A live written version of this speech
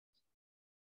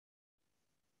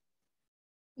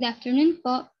Good afternoon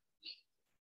po.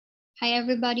 Hi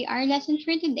everybody. Our lesson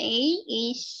for today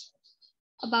is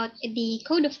about the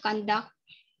code of conduct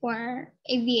for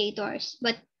aviators.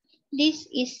 But this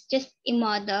is just a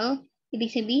model.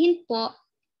 Ibig sabihin po,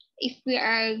 if we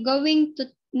are going to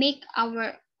make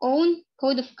our own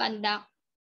code of conduct,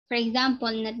 for example,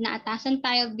 naatasan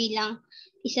tayo bilang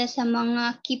isa sa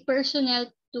mga key personnel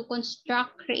to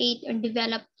construct, create, or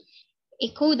develop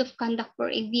a code of conduct for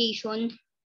aviation,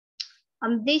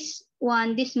 this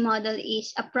model is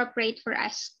appropriate for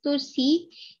us to see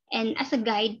and as a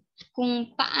guide kung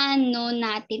paano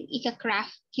natin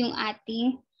ika-craft yung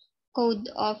ating code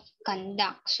of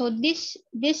conduct. So this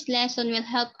lesson will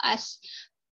help us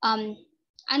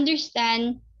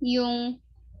understand yung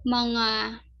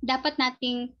mga dapat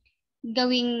nating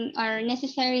gawing or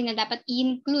necessary na dapat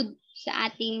i-include sa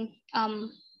ating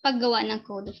paggawa ng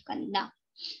code of conduct.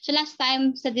 So last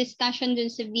time sa discussion dun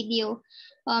sa video,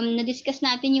 na-discuss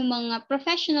natin yung mga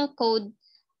professional code,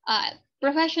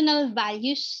 professional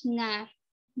values na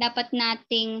dapat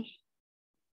nating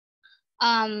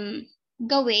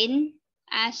gawin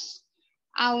as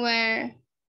our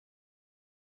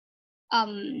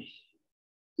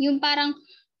yung parang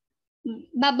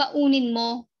babaunin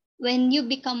mo when you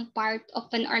become part of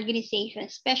an organization,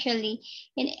 especially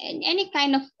in any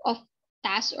kind of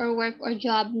task or work or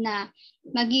job na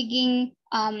magiging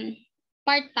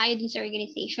part tayo dun sa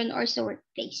organization or sa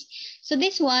workplace. So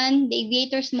this one, the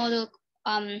Aviators model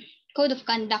code of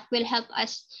conduct will help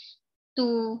us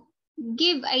to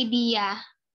give idea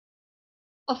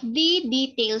of the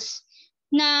details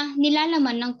na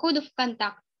nilalaman ng code of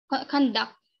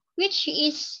conduct which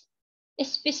is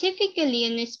specifically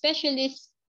and especially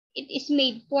it is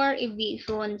made for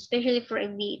aviation, especially for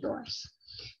aviators.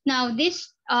 Now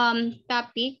this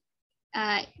topic,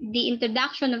 the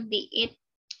introduction of it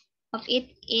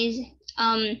is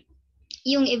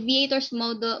yung Aviators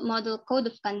model code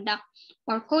of conduct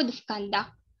or code of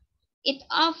conduct. It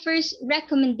offers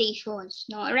recommendations,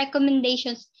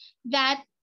 recommendations that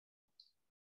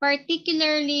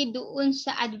particularly doon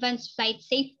sa advanced flight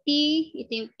safety,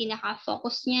 ito yung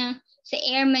pinaka-focus niya, sa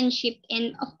airmanship,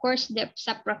 and of course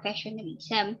sa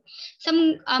professionalism.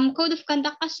 Some code of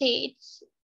conduct kasi it's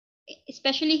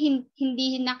especially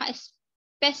hindi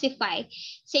naka-specify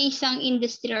sa isang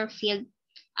industry or field.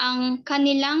 Ang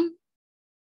kanilang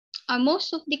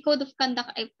most of the code of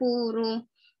conduct ay puro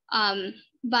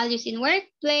values in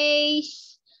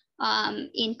workplace,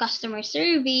 in customer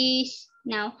service.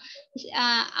 Now,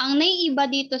 ang naiiba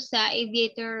dito sa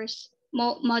Aviators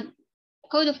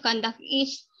code of conduct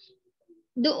is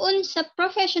doon sa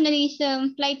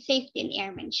professionalism, flight safety, and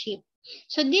airmanship.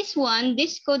 So this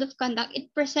code of conduct,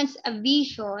 it presents a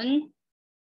vision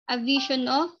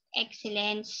of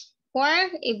excellence for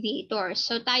aviators.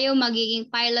 So tayo magiging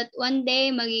pilot one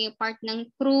day, magiging part ng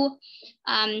crew,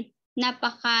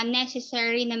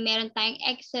 napaka-necessary na meron tayong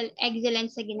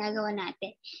excellence sa ginagawa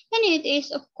natin. And it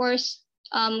is, of course,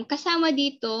 kasama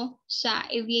dito sa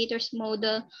Aviators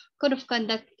model code of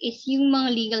conduct is yung mga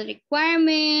legal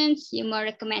requirements, yung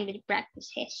mga recommended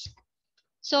practices.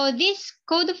 So this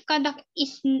code of conduct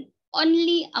is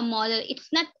only a model.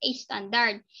 It's not a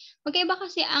standard. Magkaiba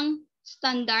kasi ang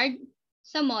standard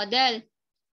sa model.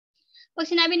 Pag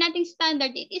sinabi nating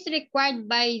standard, it is required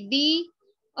by the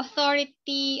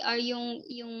authority or yung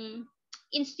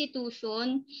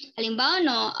institution. Halimbawa,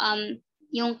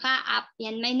 yung CAAP,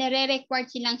 yan, may nare-require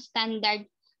silang standard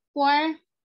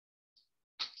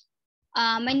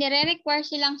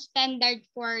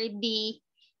for the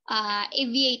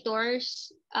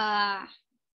aviators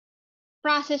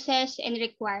processes and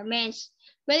requirements.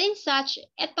 Well, in such,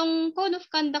 etong code of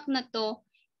conduct na to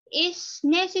is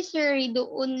necessary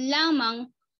doon lamang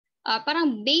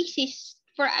parang basis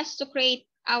for us to create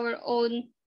our own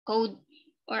code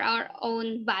or our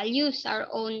own values,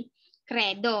 our own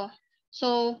credo.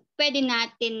 So, pwede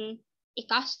natin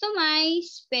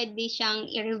i-customize, pwede siyang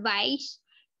i-revise,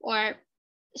 or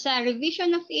sa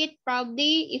revision of it,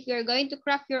 probably, if you're going to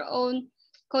craft your own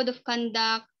code of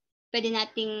conduct, pwede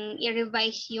nating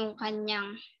i-revise yung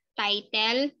kanyang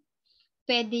title,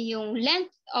 pwede yung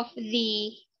length of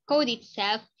the code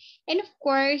itself, and of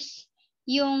course,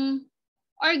 yung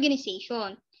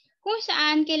organization. Kung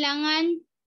saan kailangan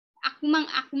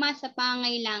akmang-akma sa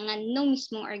pangailangan ng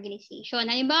mismong organization.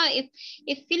 Halimbawa,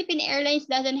 if Philippine Airlines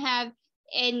doesn't have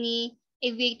any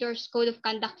Aviators Code of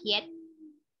Conduct yet,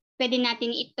 pwede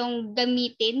natin itong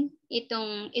gamitin,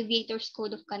 itong Aviators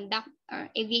Code of Conduct or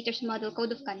Aviators Model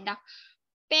Code of Conduct.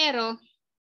 Pero,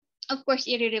 of course,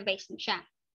 i-revise mo siya.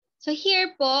 So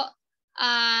here po,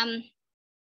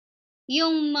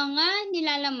 yung mga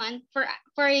nilalaman for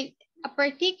a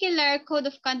particular code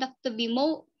of conduct to be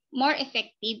more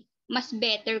effective, mas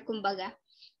better kumbaga,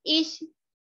 is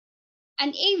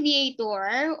an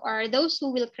aviator or those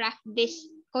who will craft this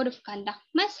code of conduct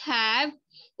must have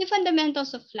the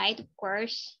fundamentals of flight, of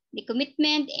course, the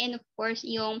commitment, and of course,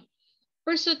 yung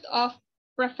pursuit of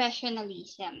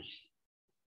professionalism.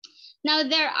 Now,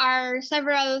 there are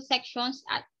several sections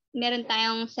at meron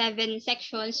tayong 7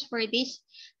 sections for this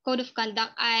code of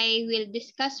conduct. I will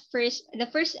discuss first the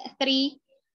first 3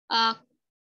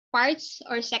 parts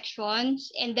or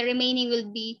sections, and the remaining will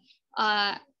be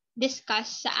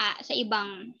discussed sa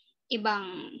ibang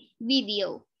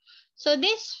video. So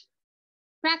this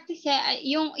practice,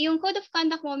 yung code of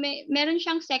conduct mo, meron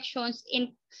siyang sections.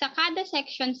 Sa kada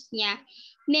sections niya,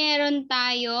 meron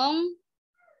tayong,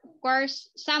 of course,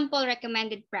 sample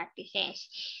recommended practices.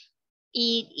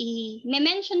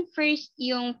 I-mention first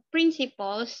yung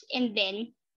principles and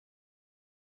then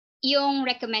yung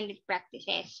recommended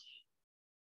practices.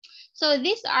 So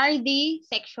these are the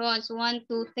sections 1,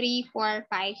 2, 3, 4,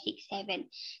 5, 6, 7.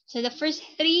 So the first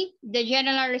 3, the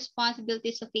general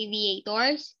responsibilities of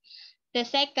aviators. The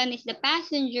second is the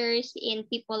passengers and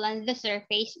people on the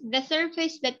surface. The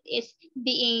surface that is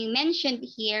being mentioned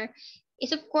here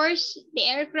is of course the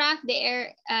aircraft,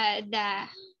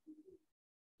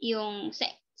 yung sa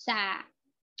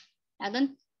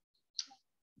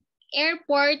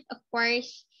airport, of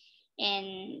course,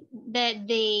 and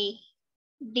the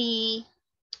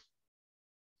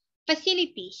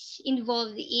facilities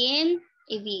involved in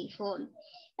aviation.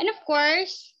 And of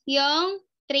course, yung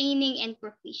training and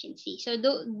proficiency. So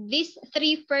these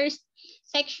 3 first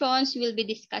sections will be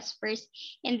discussed first,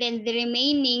 and then the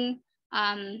remaining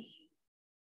 4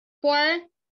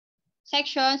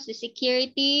 sections, the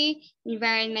security,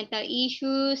 environmental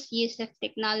issues, use of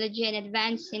technology, and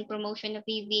advance in promotion of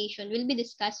aviation will be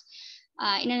discussed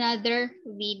in another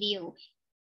video.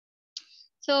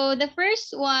 So the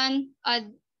first one,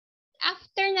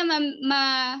 after na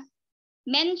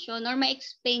ma-mention or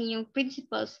ma-explain yung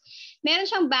principles, meron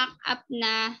siyang backup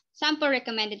na sample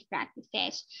recommended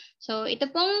practices. So ito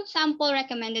pong sample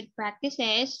recommended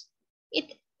practices,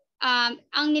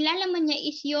 ang nilalaman niya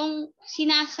is yung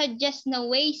sinasuggest na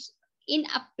ways in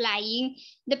applying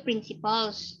the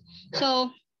principles. So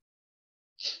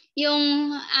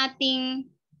yung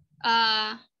ating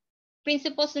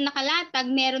principles na nakalatag,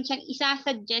 meron siyang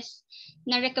isasuggest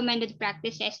na recommended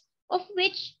practices, of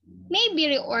which may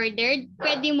be reordered.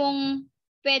 Pwede mo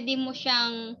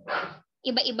siyang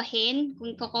iba-ibahin.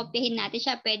 Kung kokopyahin natin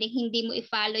siya, pwedeng hindi mo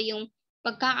i-follow yung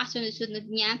pagkakasunod-sunod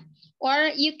niya.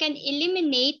 Or you can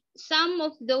eliminate some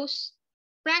of those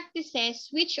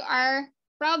practices which are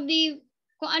probably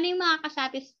kung ano yung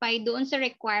makakasatisfy doon sa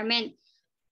requirement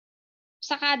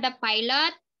sa kada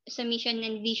pilot, sa mission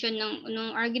and vision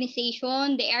ng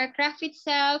organization, the aircraft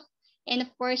itself, and of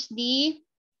course the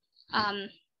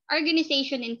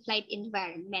organization and flight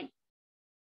environment.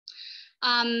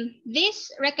 These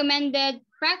recommended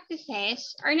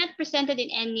practices are not presented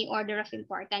in any order of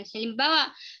importance.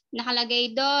 Halimbawa,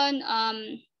 nakalagay doon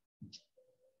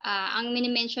ang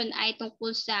mini-mention ay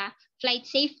tungkol sa flight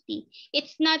safety.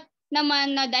 It's not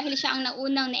naman na dahil siya ang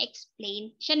naunang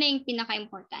na-explain, siya na yung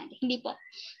pinaka-importante. Hindi po.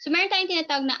 So, meron tayong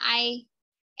tinatawag na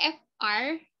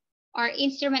IFR or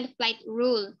Instrument Flight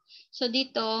Rule. So,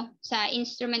 dito sa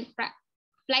Instrument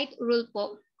Flight Rule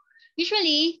po,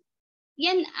 usually,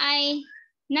 yan ay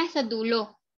nasa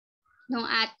dulo ng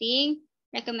ating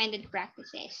recommended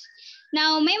practices.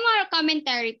 Now, may mga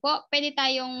commentary po. Pwede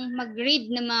tayong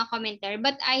mag-read ng mga commentary,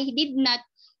 but I did not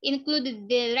include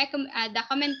the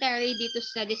commentary dito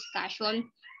sa discussion.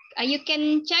 You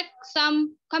can check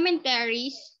some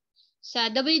commentaries sa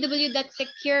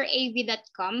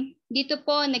www.secureav.com. Dito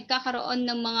po nagkakaroon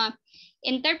ng mga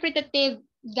interpretative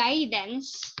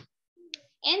guidance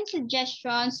and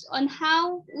suggestions on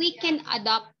how we can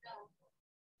adopt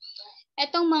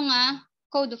etong mga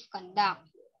code of conduct.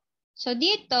 So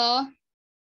dito,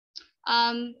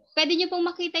 pwede nyo pong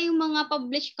makita yung mga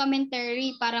published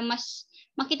commentary para mas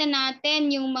makita natin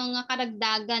yung mga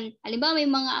karagdagan. Halimbawa, may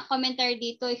mga commentary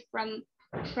dito from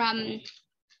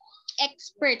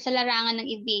experts sa larangan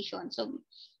ng aviation. So,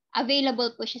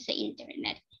 available po siya sa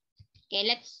internet. Okay,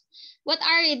 what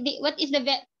are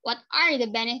the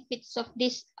benefits of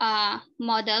this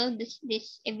model,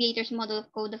 this aviators model of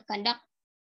code of conduct?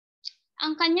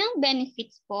 Ang kanyang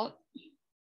benefits po,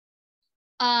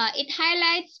 it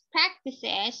highlights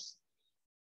practices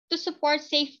to support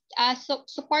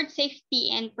safety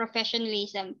and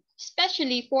professionalism,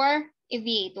 especially for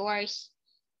aviators.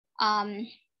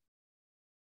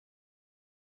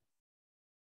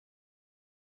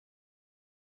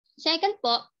 Second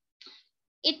po,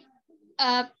 it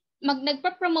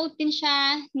nagpa-promote din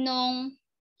siya nung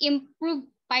improved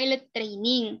pilot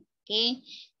training. Okay?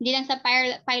 Hindi lang sa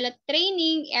pilot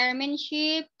training,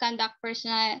 airmanship,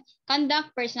 personal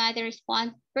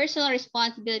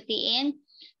responsibility, and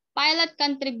pilot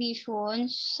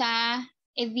contributions sa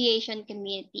aviation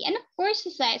community. And of course,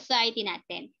 sa society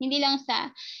natin. Hindi lang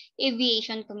sa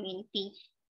aviation community.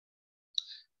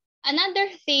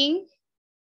 Another thing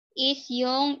is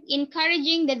yung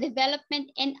encouraging the development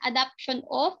and adoption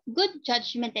of good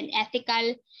judgment and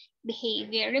ethical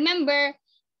behavior. Remember,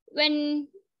 when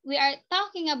we are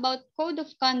talking about code of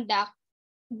conduct,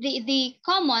 the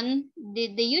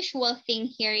usual thing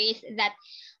here is that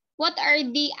what are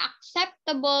the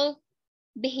acceptable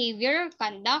behavior or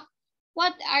conduct?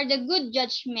 What are the good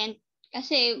judgment?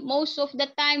 Kasi most of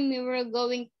the time we were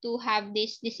going to have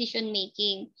this decision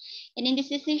making. And in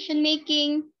this decision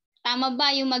making, tama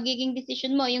ba yung magiging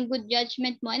decision mo, yung good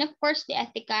judgment mo, and of course, the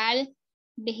ethical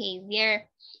behavior.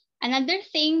 Another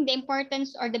thing, the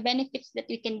importance or the benefits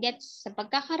that we can get sa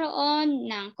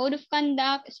pagkakaroon ng code of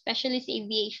conduct, especially sa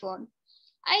aviation,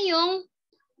 ay yung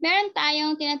meron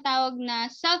tayong tinatawag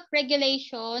na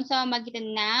self-regulation sa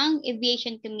pamamagitan ng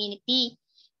aviation community.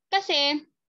 Kasi,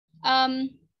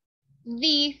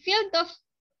 the field of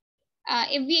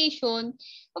aviation,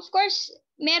 of course,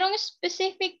 merong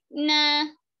specific na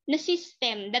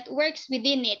system that works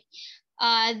within it.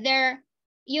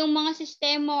 Yung mga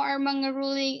sistema or mga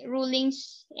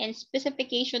rulings and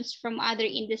specifications from other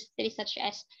industries such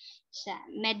as sa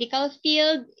medical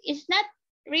field is not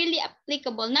really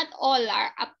applicable. Not all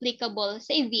are applicable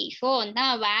sa aviation.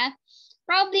 Tama ba?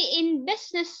 Probably in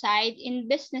business side,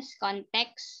 in business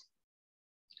context,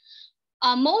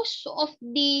 most of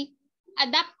the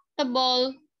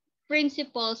adaptable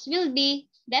principles will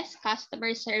be best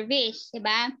customer service,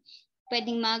 diba?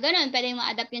 Pwedeng mga ganun, pwedeng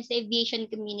ma-adapt yun sa aviation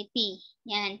community.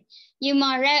 Yan. Yung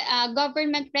mga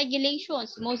government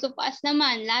regulations, most of us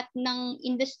naman, lahat ng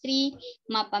industry,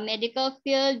 medical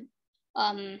field,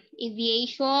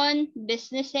 aviation,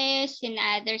 businesses, and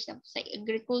others, sa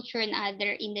agriculture and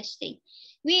other industry.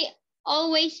 We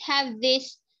always have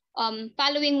this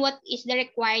following what is the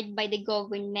required by the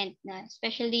government,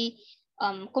 especially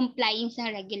complying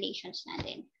sa regulations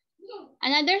natin.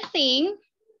 Another thing,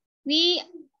 we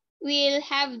will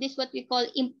have this what we call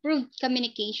improved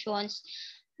communications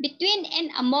between and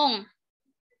among,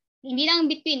 hindi lang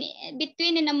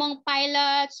between and among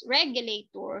pilots,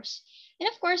 regulators, and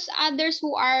of course others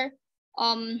who are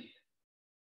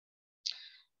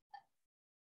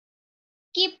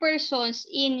key persons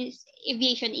in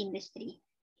aviation industry.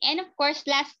 And of course,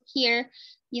 last here,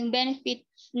 yung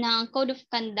benefits ng code of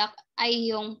conduct ay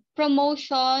yung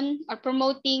promotion or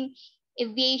promoting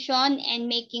aviation and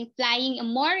making flying a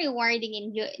more rewarding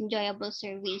and enjoyable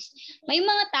service. May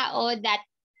mga tao that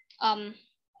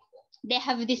they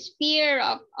have this fear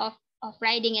of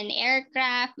riding an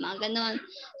aircraft, mga ganon.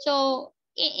 So,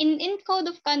 in code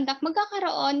of conduct,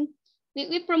 magkakaroon,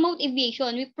 we promote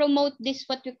aviation. We promote this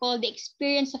what we call the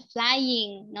experience of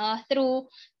flying, no,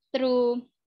 through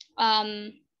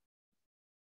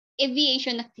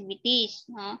aviation activities,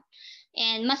 no?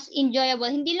 And mas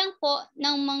enjoyable, hindi lang po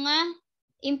ng mga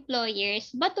employers,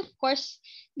 but of course,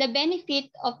 the benefit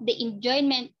of the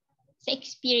enjoyment sa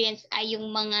experience ay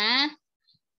yung mga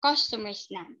customers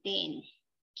natin.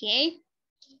 Okay?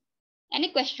 Any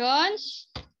questions?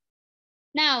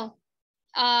 Now,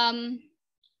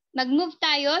 mag-move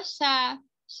tayo sa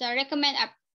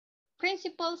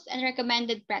principles and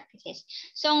recommended practices.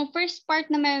 So, ang first part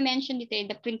na may mention dito ay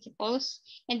the principles,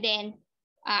 and then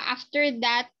after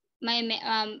that, may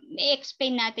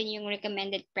explain natin yung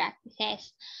recommended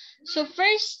practices. So,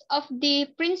 first of the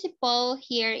principle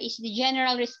here is the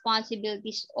general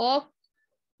responsibilities of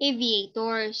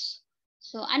aviators.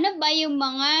 So, ano ba yung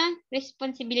mga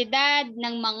responsibilidad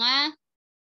ng mga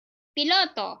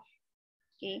piloto?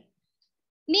 Okay.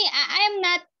 I am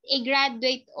not a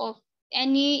graduate of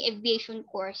any aviation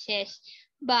courses,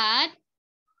 but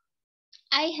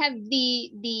I have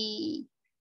the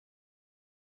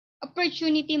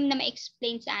opportunity na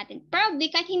ma-explain sa atin. Probably,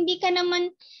 kahit hindi ka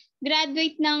naman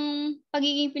graduate ng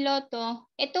pagiging piloto,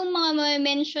 itong mga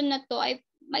mention na to ay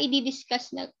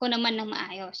maidi-discuss ko naman ng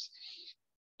maayos.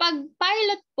 Pag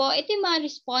pilot po, ito yung mga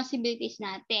responsibilities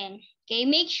natin. Okay,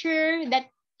 make sure that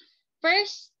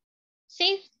first,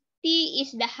 safety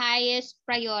is the highest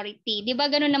priority. Di ba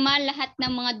gano'n naman lahat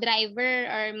ng mga driver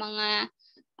or mga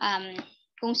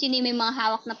kung sino may mga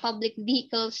hawak na public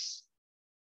vehicles,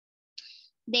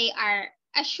 they are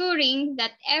assuring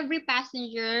that every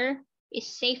passenger is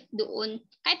safe doon.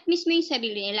 Kahit mismo yung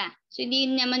sarili nila. So hindi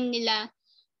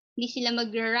sila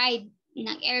mag-ride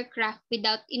ng aircraft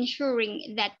without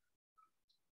ensuring that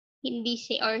hindi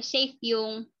safe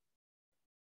yung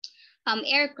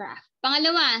aircraft.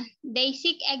 Pangalawa, they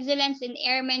seek excellence in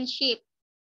airmanship.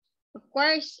 Of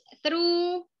course,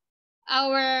 through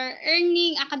our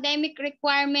earning academic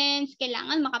requirements,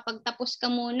 kailangan makapagtapos ka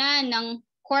muna ng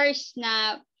course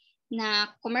na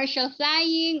commercial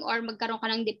flying or magkaroon ka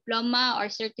ng diploma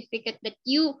or certificate that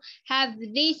you have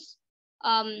this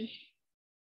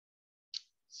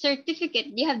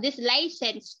certificate, you have this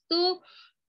license to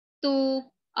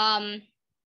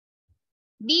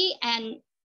be an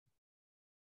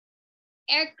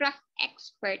aircraft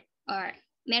expert, or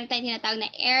meron tayong tinatawag na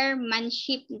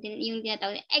airmanship, yung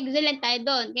tinatawag na excellent tayo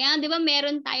doon. Kaya di ba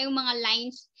meron tayong mga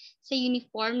lines sa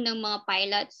uniform ng mga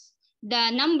pilots.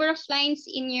 The number of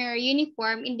lines in your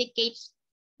uniform indicates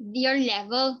your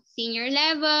level, senior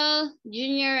level,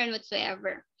 junior, and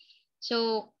whatsoever.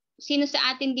 So, sino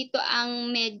sa atin dito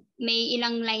ang may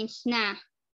ilang lines na?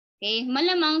 Okay?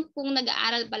 Malamang kung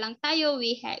nag-aaral pa lang tayo,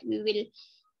 we will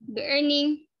be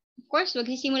earning. Of course,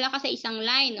 magsisimula ka sa isang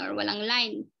line or walang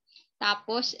line.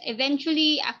 Tapos,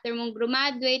 eventually, after mong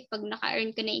graduate, pag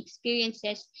naka-earn ka na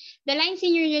experiences, the lines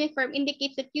in your uniform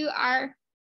indicates that you are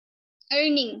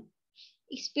earning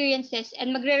experiences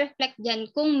and magre-reflect dyan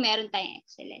kung meron tayong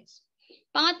excellence.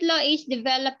 Pangatlo is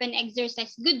develop and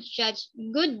exercise good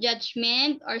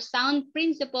judgment or sound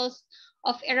principles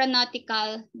of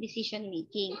aeronautical decision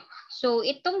making. So,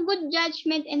 itong good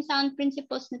judgment and sound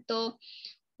principles na to,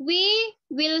 we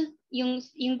will, yung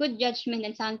good judgment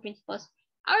and sound principles,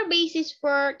 our basis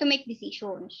to make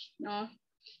decisions, no?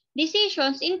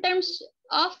 Decisions in terms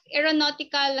of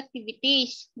aeronautical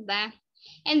activities, diba?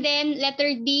 And then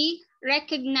letter D,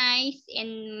 recognize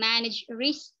and manage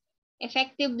risk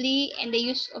effectively and the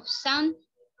use of sound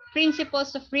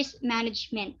principles of risk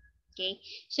management. Okay?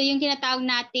 So yung tinatawag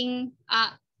nating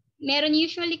meron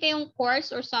usually kayong course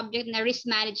or subject na risk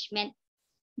management.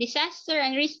 Disaster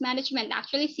and risk management,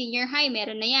 actually senior high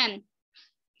meron na yan.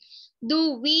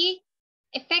 Do we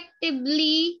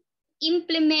effectively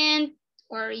implement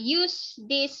or use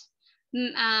these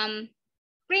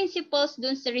principles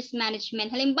dun sa risk management?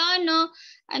 Halimbawa,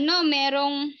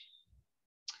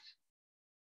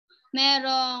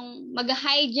 merong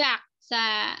mag-hijack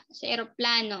sa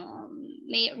eroplano.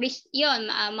 May risk 'yon,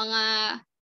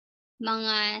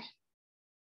 mga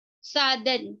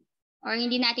sudden or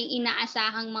hindi nating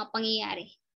inaasahang mga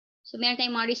pangyayari. So meron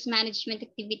tayong mga risk management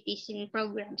activities and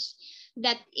programs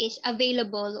that is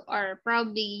available or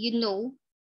probably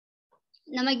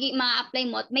na ma-apply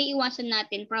mo at may iwasan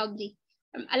natin probably.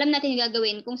 Alam natin yung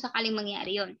gagawin kung sakaling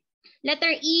mangyari yon.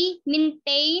 Letter E,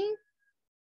 maintain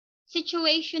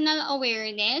situational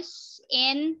awareness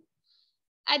and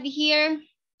adhere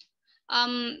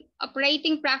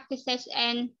operating practices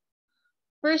and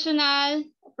personal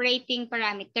operating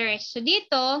parameters. So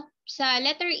dito, sa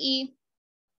letter E,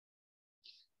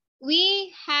 we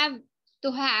have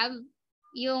to have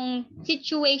yung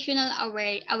situational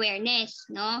awareness,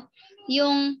 no?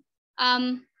 Yung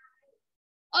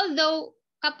although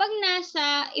kapag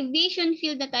nasa aviation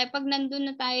field na tayo, pag nandun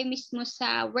na tayo mismo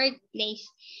sa workplace,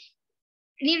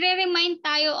 nire-remind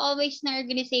tayo always na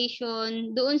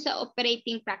organization doon sa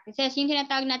operating practices. Yung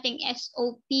tinatawag nating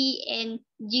SOP and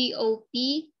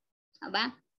GOP. Aba?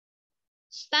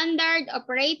 Standard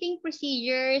operating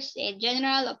procedures and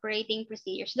general operating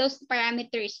procedures. Those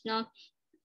parameters, no?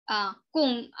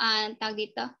 Kung tawag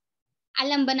dito,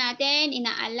 alam ba natin,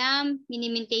 inaalam,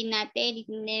 mini-maintain natin,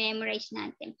 i-memorize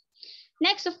natin.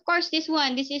 Next, of course, this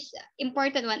is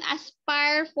important one.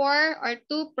 Aspire for or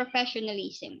to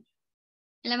professionalism.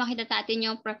 Alam, makita natin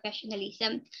yung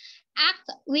professionalism. Act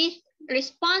with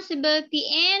responsibility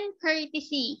and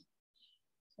courtesy.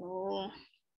 So,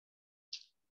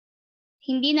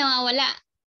 hindi nawawala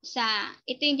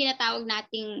ito yung tinatawag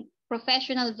nating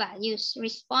professional values,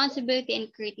 responsibility and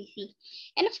courtesy.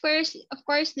 And of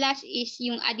course, last is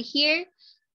yung adhere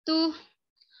to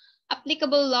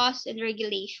applicable laws and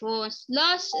regulations.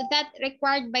 Laws that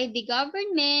required by the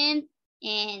government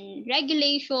and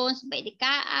regulations by the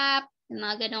CAAP,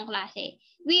 mga ganong klase.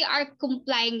 We are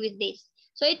complying with this.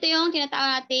 So ito yung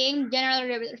tinatawag nating general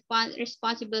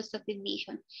responsible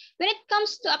subdivision. When it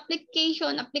comes to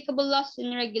applicable laws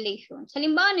and regulations,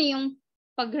 halimbawa na yung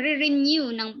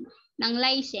pagre-renew ng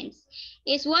license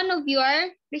is one of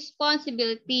your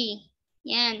responsibility.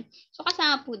 Yan. So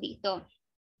kasama po dito.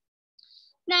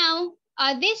 Now,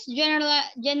 this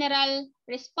general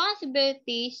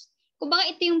responsibilities, kumbaga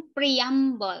ito yung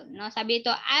preamble, no? Sabi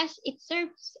dito, as it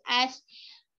serves as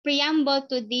preamble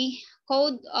to the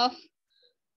code of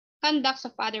conducts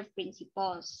of other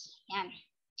principles. Yan.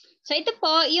 So ito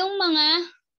po yung mga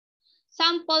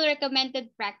sample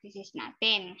recommended practices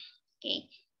natin.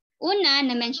 Okay. Una,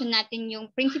 na-mention natin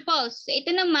yung principles. So, ito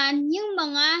naman yung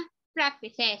mga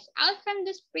practices. Out from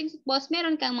these principles,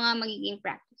 meron kang mga magiging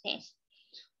practices.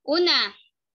 Una,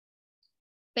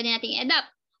 pwede natin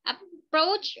i-adapt.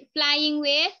 Approach flying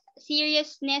with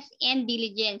seriousness and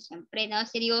diligence. Siyempre, no?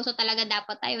 Seryoso talaga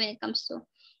dapat tayo when it comes to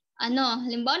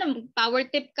halimbawa, power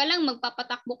trip ka lang,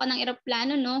 magpapatakbo ka ng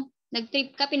eroplano, no?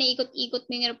 Nag-trip ka, pinaikot-ikot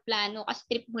mo yung eroplano kasi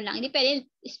trip mo lang. Hindi pwede,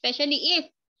 especially if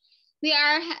we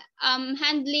are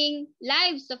handling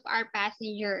lives of our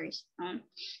passengers.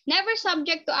 Never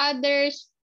subject to others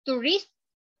to risk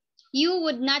you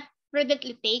would not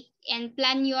prudently take and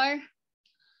plan your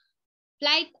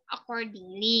flight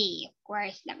accordingly. Of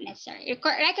course, not necessary.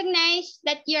 Recognize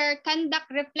that your conduct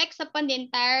reflects upon the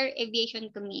entire aviation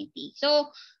community.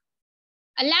 So,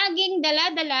 laging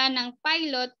dala-dala ng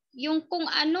pilot yung kung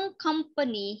anong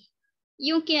company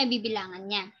yung kinabibilangan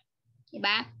niya.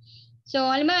 Diba? So,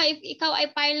 halimbawa, if ikaw ay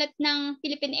pilot ng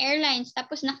Philippine Airlines,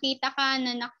 tapos nakita ka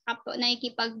na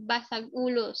nakikipagbasag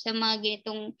ulo sa mga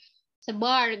ganitong sa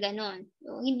bar, ganon.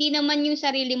 So, hindi naman yung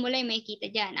sarili mo lang may kita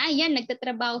dyan. Yan,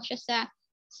 nagtatrabaho siya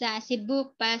sa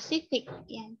Cebu Pacific.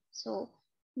 Yan. So,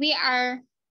 we are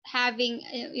having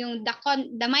yung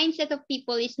the mindset of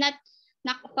people is not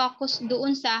nakafocus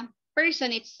doon sa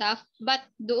person itself, but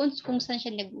doon kung saan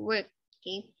siya nag-work.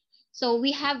 Okay? So,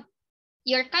 we have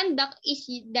your conduct is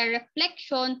the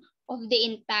reflection of the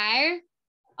entire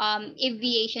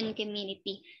aviation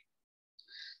community.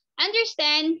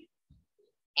 Understand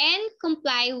and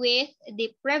comply with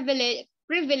the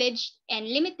privilege and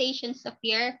limitations of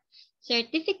your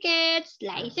certificates,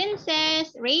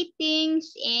 licenses,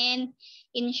 ratings, and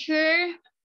ensure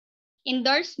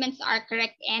endorsements are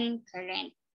correct and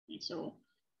current. So,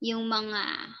 yung mga,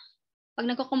 pag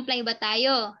nagko-comply ba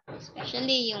tayo,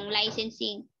 especially yung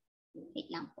licensing, wait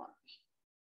lang po.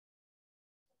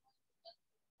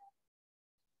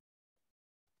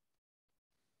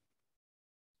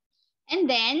 And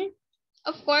then,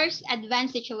 of course,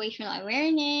 advanced situational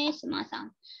awareness, mga sound.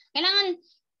 Kailangan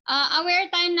aware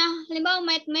tayo na, halimbawa,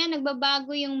 may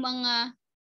nagbabago yung mga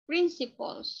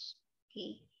principles.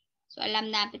 Okay. So,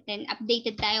 alam natin,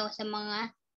 updated tayo sa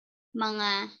mga,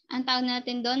 ang tawag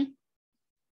natin doon?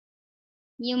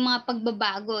 Yung mga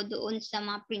pagbabago doon sa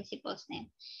mga principles na yun.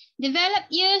 Develop,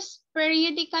 use,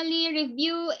 periodically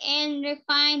review, and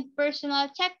refine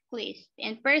personal checklist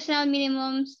and personal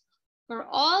minimums for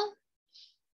all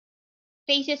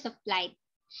phases of flight.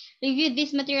 Review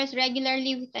these materials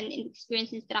regularly with an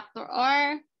experienced instructor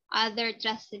or other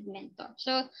trusted mentor.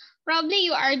 So, probably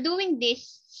you are doing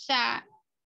this sa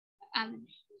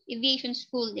aviation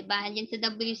school, di ba? Diyan sa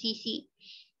WCC.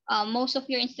 Most of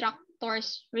your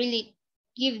instructors really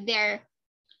give their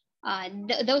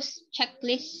those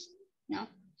checklists,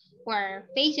 no, for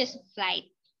phases of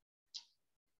flight.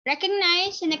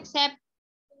 Recognize, accept,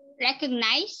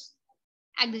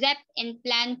 and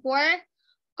plan for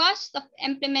cost of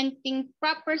implementing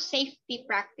proper safety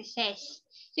practices.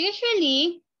 So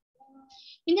usually,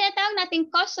 yung tinatawag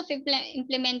natin cost of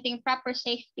implementing proper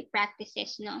safety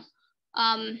practices, no?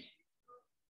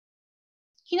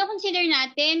 Kino-consider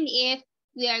natin if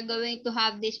we are going to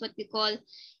have this what we call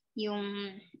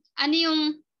yung ano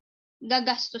yung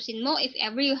gagastusin mo if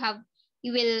ever you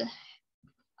will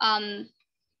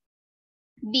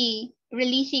be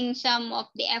releasing some of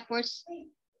the efforts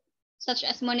such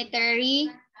as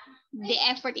monetary, the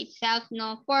effort itself,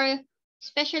 no, for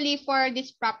especially for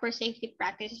this proper safety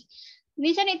practice.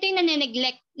 Minsan ito yung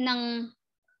nane-neglect ng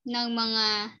mga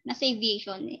nasa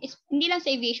aviation. Hindi lang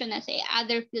sa aviation, nasa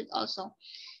other field also.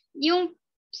 Yung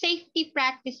safety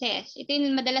practices, ito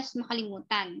yung madalas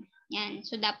makalimutan. Yan.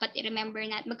 So, dapat i-remember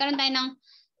natin. Magkaroon tayo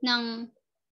ng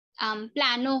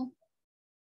plano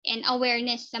and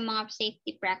awareness sa mga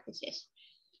safety practices.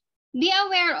 Be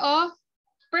aware of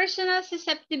personal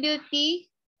susceptibility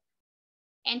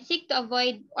and seek to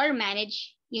avoid or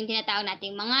manage yung tinatawag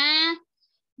nating mga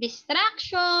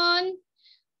distraction,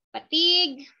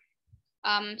 fatigue,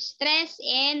 stress,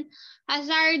 and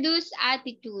hazardous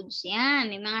attitudes.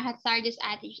 Yan, may mga hazardous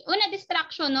attitudes. Una,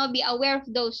 distraction, no? Be aware of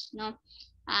those, no?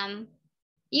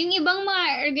 Yung ibang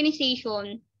mga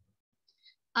organization,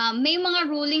 may mga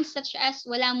rulings such as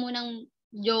wala munang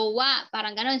jowa,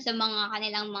 parang gano'n sa mga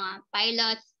kanilang mga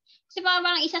pilots. Kasi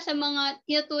parang isa sa mga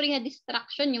tinuturing na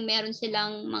distraction yung meron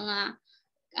silang mga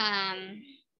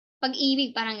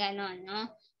pag-ibig, parang gano'n, no?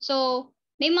 So,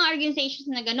 may mga organizations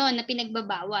na gano'n na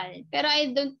pinagbabawal. Pero I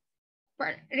don't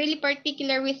really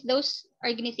particular with those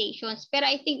organizations. Pero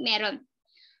I think meron.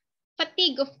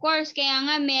 Fatigue, of course, kaya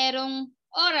nga merong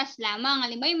oras lamang.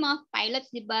 Halimbawa, yung mga pilots,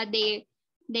 di ba, they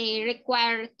they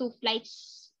require 2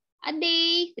 flights a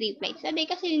day, 3 flights a day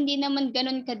kasi hindi naman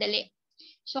ganun kadali.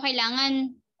 So,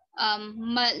 kailangan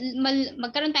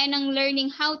magkaroon tayo ng learning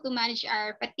how to manage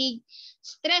our fatigue,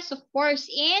 stress, of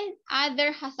course, and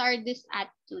other hazardous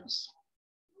attitudes.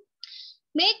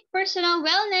 Make personal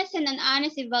wellness and an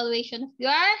honest evaluation of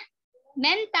your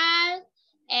mental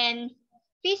and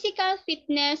physical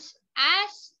fitness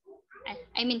as,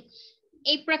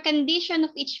 a precondition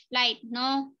of each flight,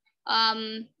 no?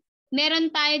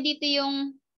 Meron tayo dito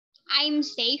yung I'm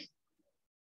safe.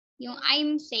 Yung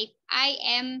I'm safe,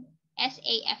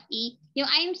 I-M-S-A-F-E. Yung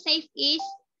I'm safe is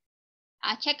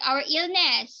check our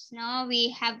illness, no?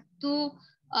 We have to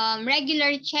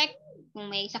regular check kung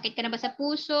may sakit ka na ba sa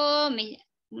puso,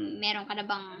 meron ka na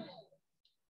bang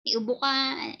iubo ka,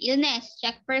 illness.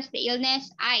 Check first the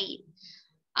illness.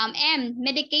 M,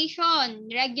 medication.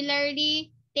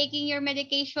 Regularly taking your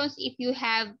medications if you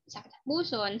have sakit sa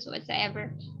puso and so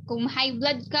whatsoever. Kung high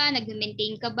blood ka,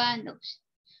 nag-maintain ka ba? No.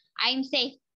 I'm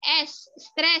safe. S,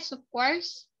 stress, of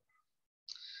course.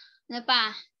 Ano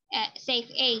pa? Safe.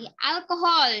 A,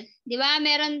 alcohol. Di ba?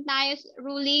 Meron tayo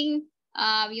ruling,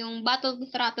 yung bottle to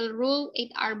throttle rule,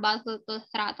 8-hour bottle to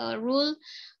throttle rule,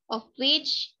 of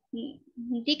which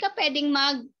hindi ka pwedeng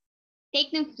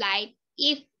mag-take ng flight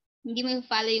if hindi mo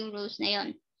follow yung rules na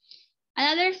yon.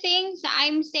 Another thing sa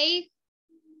I'm safe,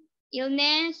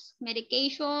 illness,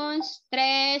 medication,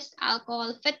 stress,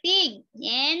 alcohol, fatigue,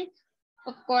 and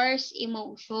of course,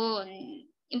 emotion.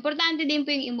 Importante din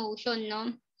po yung emotion,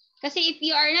 no? Kasi if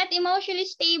you are not emotionally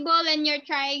stable and you're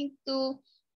trying to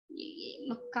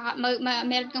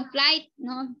meron kang flight,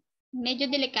 no? Medyo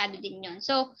delikado din yun.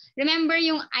 So, remember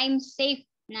yung I'm safe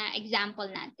na example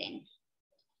natin.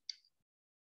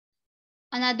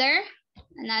 Another,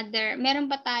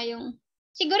 meron pa tayong,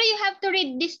 siguro you have to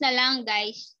read this na lang,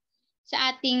 guys,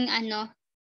 sa ating,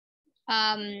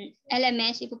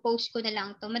 LMS, ipopost ko na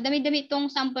lang to. Madami-dami itong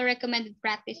sample recommended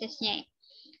practices niya eh.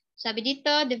 Sabi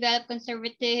dito, develop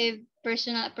conservative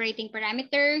personal operating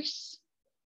parameters,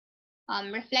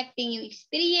 reflecting yung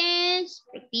experience,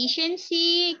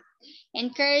 proficiency,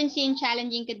 and currency in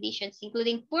challenging conditions,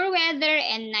 including poor weather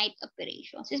and night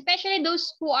operations. Especially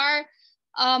those who are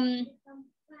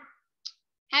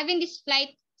having this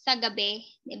flight sa gabi,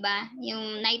 di ba?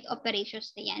 Yung night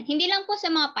operations na yan. Hindi lang po sa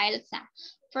mga pilots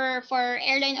for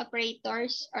airline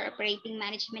operators or operating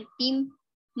management team,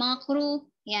 mga crew,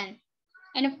 yan.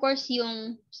 And of course,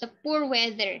 yung sa poor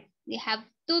weather, they have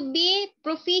to be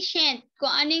proficient kung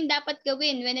ano yung dapat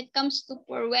gawin when it comes to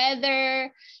poor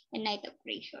weather and night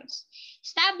operations.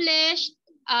 Established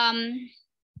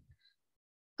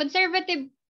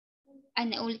conservative,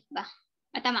 ulit ba?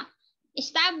 Tama.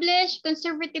 Establish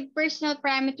conservative personal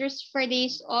parameters for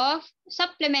days of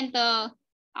supplemental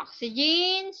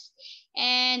oxygens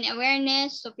and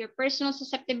awareness of your personal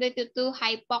susceptibility to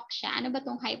hypoxia. Ano ba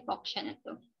tong hypoxia na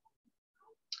to?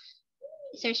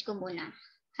 Search ko muna.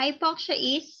 Hypoxia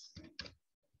is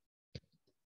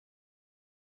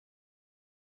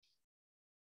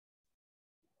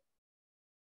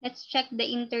let's check the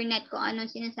internet kung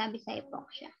anong sinasabi sa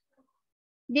hypoxia.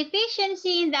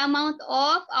 Deficiency in the amount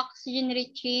of oxygen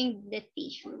reaching the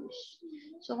tissues.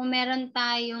 So, kung meron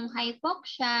tayong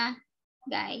hypoxia,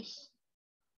 guys,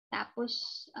 tapos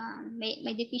may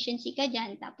deficiency ka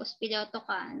dyan, tapos piloto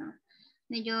ka,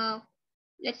 medyo,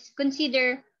 let's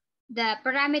consider the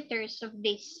parameters of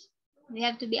this. We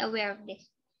have to be aware of this.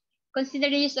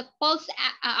 Consider the use of pulse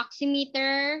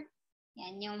oximeter.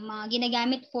 Yan, yung mga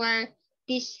ginagamit for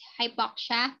this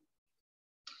hypoxia.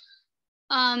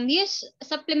 Use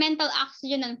supplemental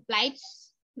oxygen on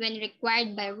flights when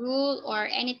required by rule or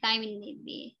anytime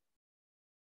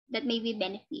that may be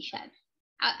beneficial.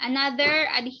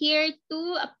 Another, adhere to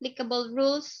applicable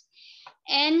rules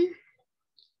and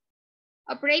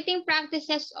operating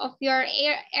practices of your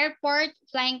airport,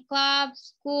 flying club,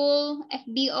 school,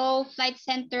 FBO, flight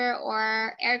center,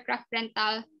 or aircraft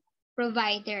rental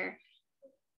provider.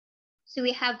 So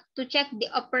we have to check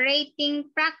the operating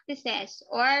practices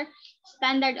or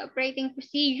standard operating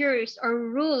procedures or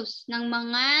rules ng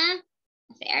mga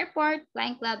sa airport,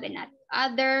 flying club, and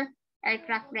other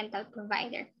aircraft rental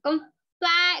provider.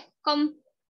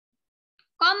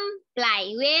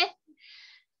 Comply with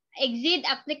exceed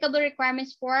applicable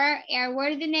requirements for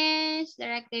airworthiness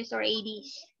directives or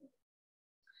ADs.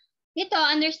 Dito,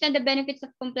 understand the benefits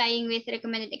of complying with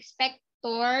recommended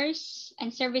tours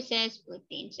and services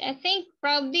routines. I think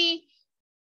probably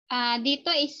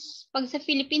dito is pag sa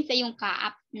Philippines ay yung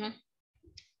CAAP, no?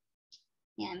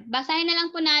 Yan. Basahin na lang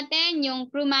po natin yung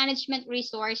crew management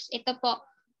resource. Ito po.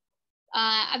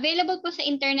 Available po sa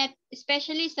internet,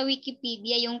 especially sa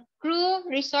Wikipedia, yung crew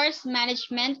resource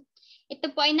management.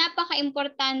 Ito po ay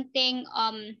napaka-importanteng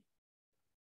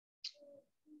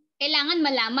kailangan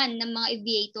malaman ng mga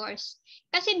aviators.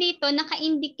 Kasi dito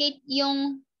naka-indicate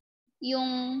yung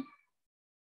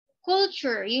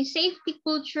culture, yung safety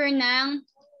culture ng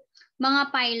mga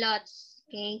pilots.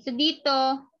 Okay? So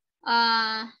dito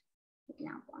wait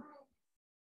lang po.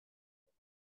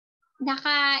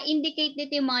 Naka-indicate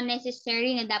dito yung mga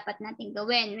necessary na dapat natin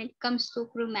gawin when it comes to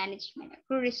crew management,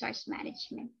 crew resource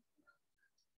management.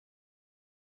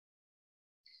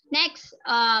 Next,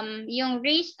 yung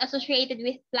risk associated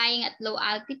with flying at low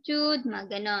altitude, mga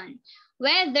ganon.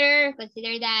 Weather,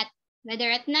 consider that.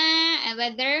 Weather at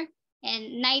weather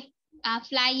and night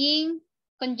flying,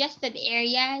 congested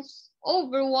areas,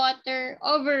 over water,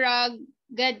 over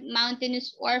rugged,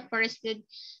 mountainous, or forested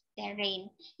terrain.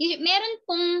 Meron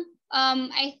pong,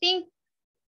 I think,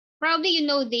 probably you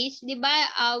know this, di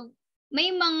ba?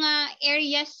 May mga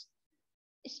areas,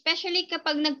 especially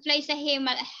kapag nag-fly sa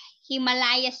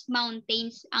Himalayas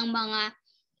mountains ang mga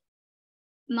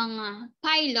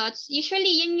pilots,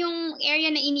 usually yan yung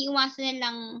area na iniiwasan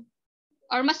nilang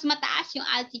or mas mataas yung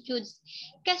altitudes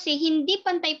kasi hindi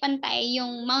pantay-pantay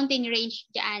yung mountain range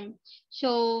diyan.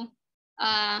 So,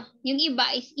 yung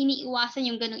iba is iniiwasan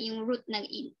yung ganung yung route na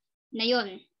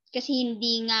yun kasi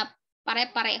hindi nga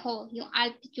pare-pareho yung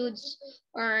altitudes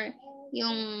or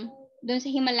yung doon sa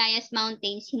Himalayas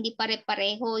mountains, hindi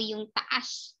pare-pareho yung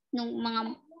taas ng mga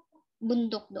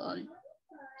bundok doon.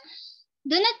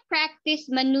 Do not practice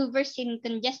maneuvers in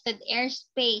congested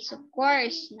airspace, of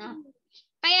course, no?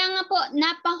 Kaya nga po,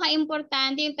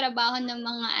 napaka-importante yung trabaho ng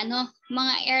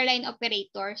mga airline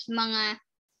operators,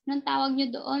 anong tawag nyo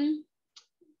doon?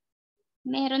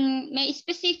 May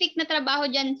specific na trabaho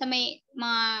dyan sa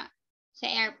sa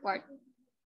airport.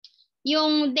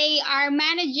 Yung they are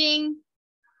managing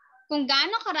kung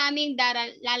gaano karaming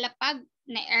lalapag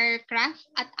na aircraft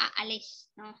at aalis,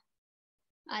 no?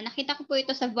 Nakita ko po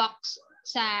ito sa Vox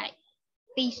sa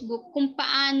Facebook kung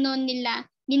paano nila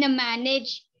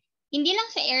minamanage hindi lang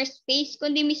sa airspace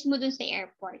kundi mismo dun sa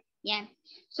airport. Yan.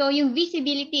 So yung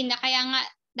visibility na kaya nga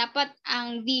dapat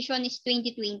ang vision is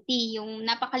 20/20, yung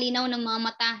napakalinaw ng mga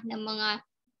mata ng mga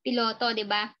piloto, 'di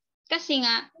ba? Kasi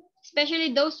nga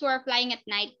especially those who are flying at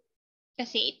night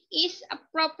kasi it is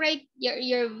appropriate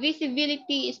your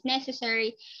visibility is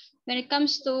necessary when it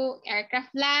comes to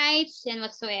aircraft lights and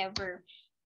whatsoever.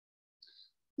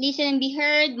 Listen and be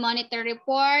heard, monitor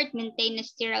report, maintain a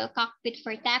sterile cockpit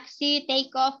for taxi,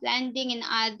 takeoff, landing, and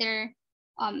other.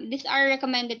 These are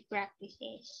recommended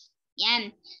practices. Yan.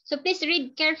 So please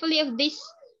read carefully of this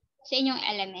sa inyong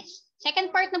LMS. Second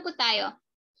part na po tayo.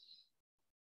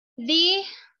 The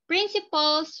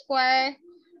principles for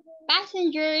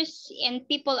passengers and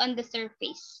people on the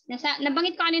surface.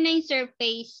 Nabanggit ko kanina yung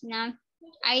surface na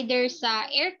either sa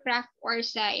aircraft or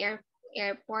sa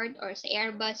airport or sa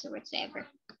Airbus or whatever.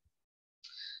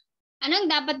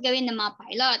 Anong dapat gawin ng mga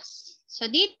pilots? So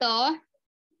dito,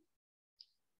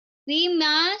 we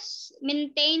must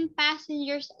maintain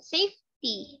passengers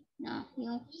safety. No?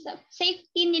 Yung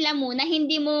safety nila muna,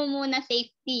 hindi mo muna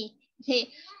safety. Kasi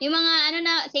yung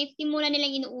mga safety muna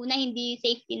nilang inuuna, hindi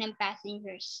safety ng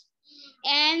passengers.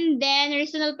 And then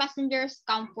reasonable passengers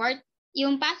comfort.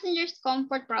 Yung passengers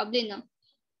comfort probably, no?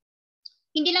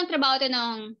 Hindi lang trabaho ito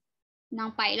ng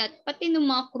pilot, pati ng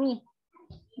mga crew,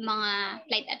 mga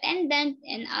flight attendant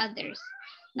and others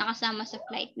nakasama sa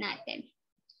flight natin.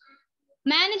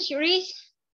 Manage risk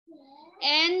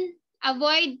and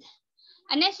avoid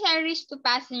unnecessary risk to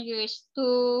passengers,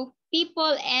 to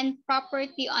people and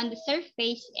property on the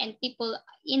surface and people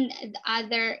in the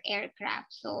other aircraft.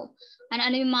 So,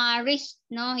 ano yung mga risk,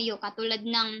 no? Yung katulad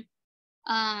ng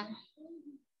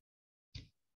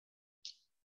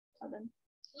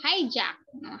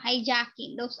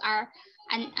hijacking. Those are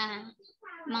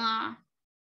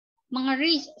mga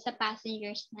risk sa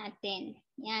passengers natin.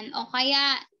 Yan. O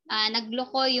kaya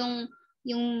nagloko yung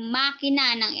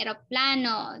makina ng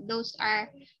eroplano. Those are,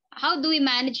 how do we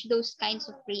manage those kinds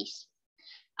of risks?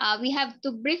 We have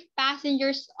to brief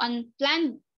passengers on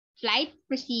planned flight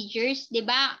procedures, 'di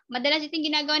ba? Madalas itong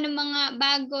ginagawa ng mga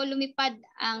bago lumipad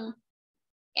ang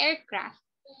aircraft.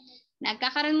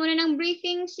 Nagkakaroon muna ng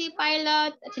briefing si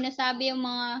pilot at sinasabi yung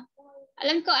mga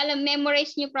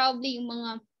memorize niyo probably yung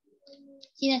mga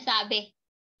sinasabi.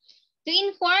 To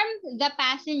inform the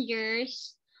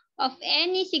passengers of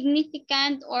any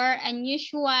significant or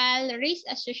unusual risk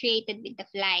associated with the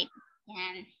flight.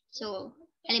 Yan. So,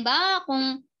 halimbawa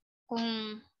kung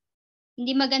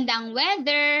hindi maganda ang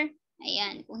weather,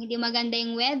 ayan, kung hindi maganda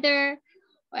yung weather,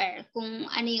 or kung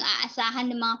ano yung aasahan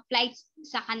ng mga flights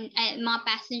sa mga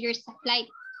passengers sa flight.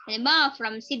 Diba,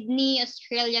 from Sydney,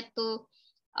 Australia to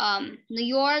New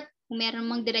York, kung meron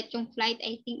mang diretsong flight,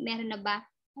 I think meron na ba?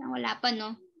 Parang wala pa,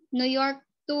 no? New York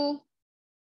to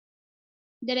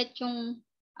diretsong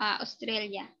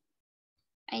Australia.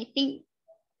 I think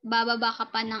bababa ka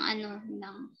pa ng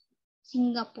ng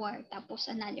Singapore tapos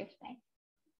another flight.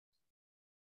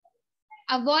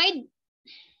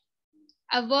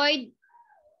 Avoid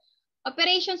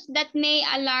operations that may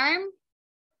alarm,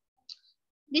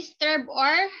 disturb,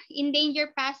 or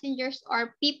endanger passengers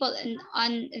or people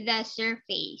on the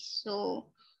surface. So,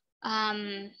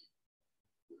 ano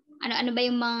ba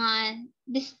yung mga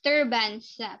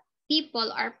disturbance sa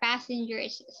people or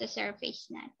passengers sa surface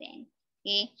natin?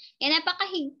 Okay? Kaya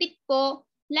napakahigpit po,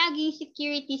 laging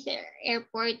security sa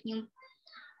airport, yung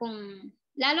kung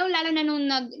lalo na nung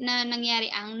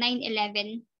nangyari ang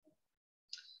 9/11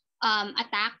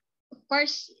 attack. Of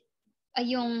course,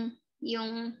 yung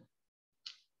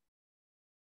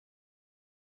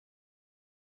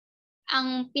ang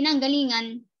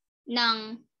pinanggalingan ng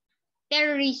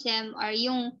terrorism or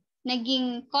yung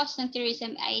naging cause ng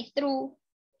terrorism ay through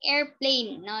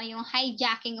airplane, no? Yung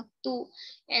hijacking of 2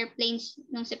 airplanes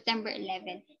noong September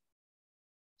 11.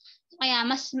 Kaya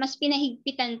mas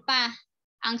pinahigpitan pa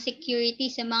ang security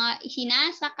sa mga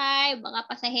isinasakay, baka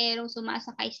pasaherong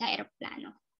sumasakay sa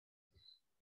eroplano.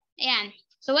 Ayan.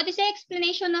 So what is the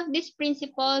explanation of this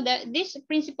principle? This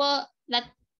principle that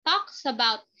talks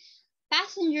about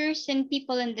passengers and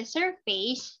people on the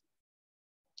surface,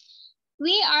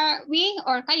 we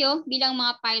or kayo bilang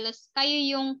mga pilots, kayo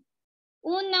yung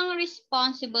unang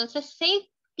responsible sa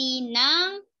safety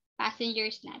ng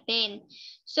passengers natin.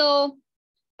 So,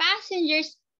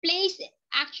 passengers place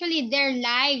actually their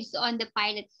lives on the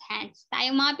pilot's hands.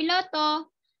 Tayong mga piloto,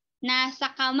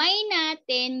 nasa kamay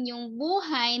natin yung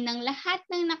buhay ng lahat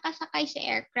ng nakasakay sa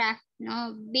aircraft,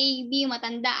 no? Baby,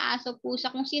 matanda, aso, pusa,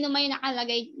 kung sino may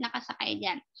nakasakay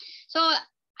diyan. So,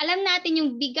 alam natin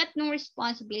yung bigat ng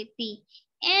responsibility.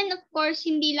 And of course,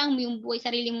 hindi lang yung buhay,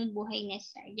 sarili mong buhay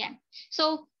necessary yan.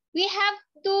 So, we have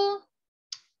to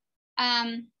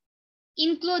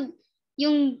include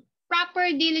yung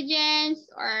proper diligence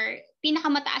or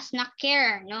pinakamataas na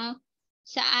care, no,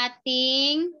 sa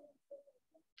ating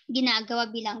ginagawa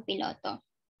bilang piloto.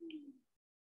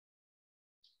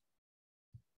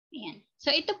 Ayan.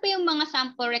 So, ito po yung mga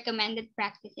sample recommended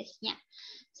practices niya.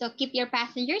 So, keep your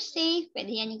passengers safe. Pwede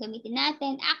yan yung gamitin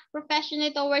natin. Act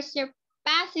professionally towards your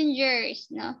passengers,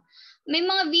 no? May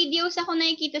mga videos ako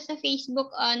nakikita sa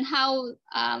Facebook on how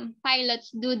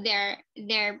pilots do their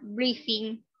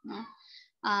briefing, no?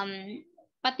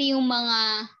 Pati yung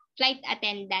mga flight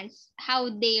attendants,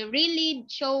 how they really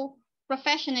show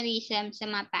professionalism sa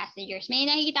mga passengers. May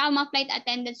nakikita ako mga flight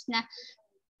attendants na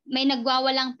may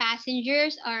nagwawalang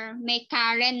passengers or may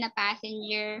Karen na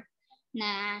passenger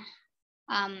na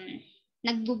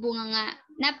nagbubunga nga.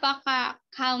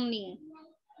 Napaka-calming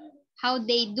how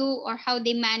they do or how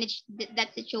they manage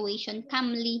that situation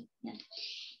calmly.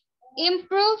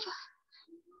 Improve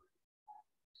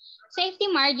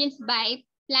safety margins by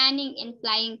planning and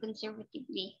flying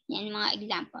conservatively. Yan mga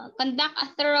example. Conduct a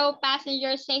thorough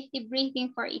passenger safety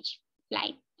briefing for each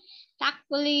flight.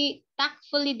 Tactfully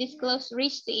disclose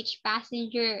risks to each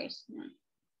passengers.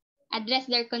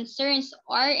 Address their concerns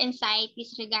or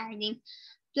anxieties regarding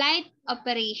flight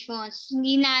operations.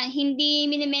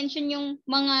 Hindi minimension yung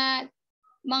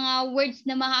mga words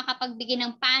na makakapagbigay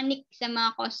ng panic sa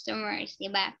mga customers,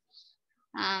 di ba?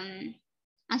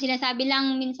 Ang sinasabi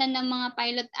lang minsan ng mga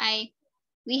pilot ay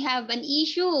we have an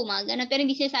issue, mga ganun, pero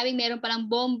hindi sinasabing meron palang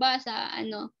bomba sa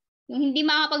yung hindi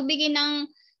makakapagbigay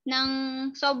ng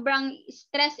sobrang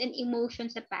stress and emotion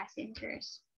sa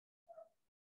passengers.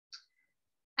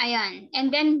 Ayan. And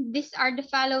then these are the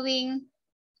following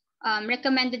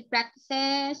recommended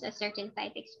practices: a certain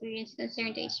flight experience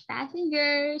concerned to each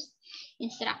passengers,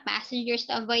 instruct passengers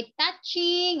to avoid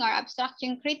touching or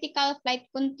obstructing critical flight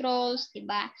controls,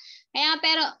 diba? Kaya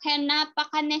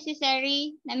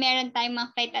napaka-necessary na meron tayong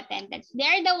mga flight attendants. They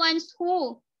are the ones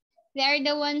who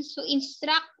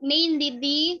instruct mainly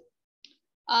the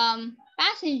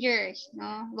passengers,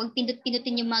 no? Huwag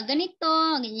pindot-pindutin yung mga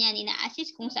ganito, ganyan,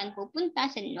 ina-assist kung saan pupunta,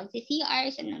 saan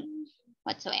magsi-CR, saan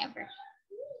whatsoever.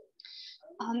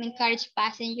 Encourage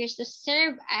passengers to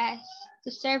serve as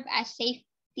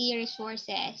safety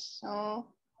resources. So,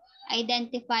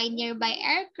 identify nearby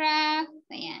aircraft,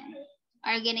 ayan,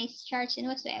 organize charts and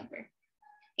whatsoever.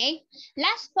 Okay?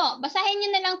 Last po, basahin nyo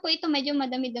na lang po ito, medyo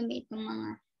madami-dami itong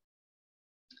mga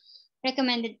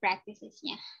recommended practices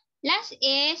niya. Last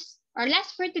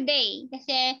for today,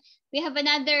 kasi we have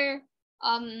another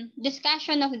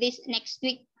discussion of this next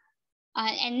week.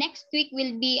 And next week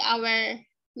will be our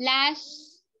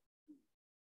last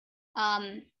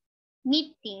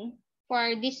meeting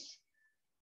for this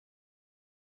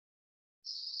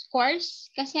course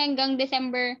kasi hanggang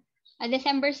December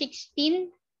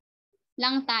 16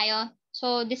 lang tayo.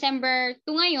 So December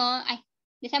 2 ngayon,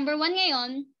 December 1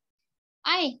 ngayon,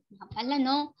 pala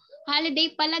no.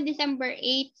 Holiday pala December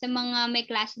 8 sa mga may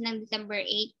klase ng December 8.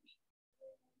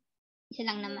 Isa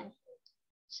lang naman.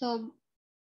 So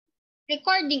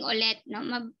recording ulit, no?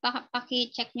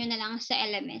 Paki-check nyo na lang sa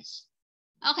LMS.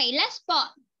 Okay, last po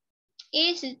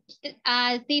is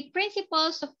the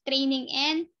principles of training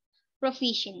and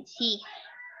proficiency.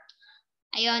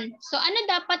 Ayun. So, ano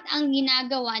dapat ang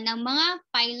ginagawa ng mga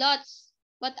pilots?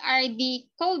 What are the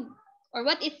code or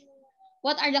what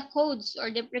are the codes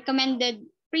or the recommended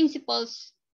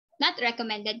principles? Not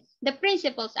recommended, the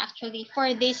principles actually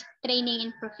for this training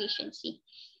and proficiency.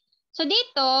 So,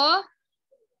 dito,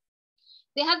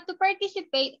 we have to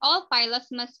participate. All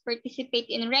pilots must participate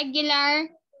in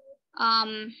regular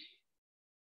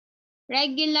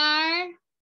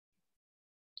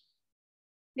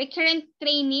recurrent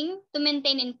training to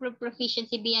maintain and improve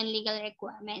proficiency beyond legal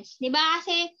requirements. Diba?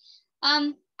 Kasi,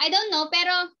 I don't know,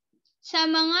 pero sa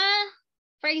mga,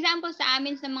 for example, sa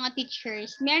amin, sa mga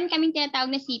teachers, meron kaming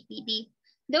tinatawag na CPD.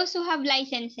 Those who have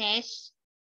licenses,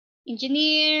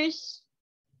 engineers,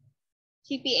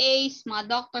 CPAs,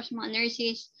 mga doctors, mga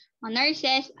nurses,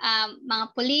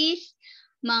 mga police,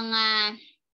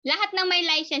 lahat ng may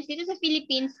license dito sa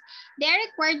Philippines, they are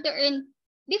required to earn.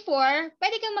 Before,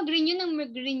 pwede kang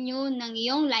mag-renew ng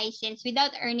iyong license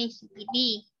without earning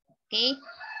CPD. Okay?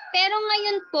 Pero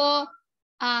ngayon po,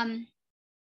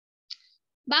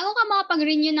 bago ka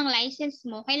makapag-renew ng license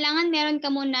mo, kailangan meron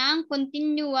ka munang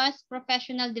continuous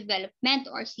professional development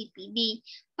or CPD.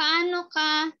 Paano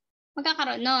ka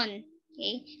magkakaroon nun?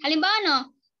 Okay?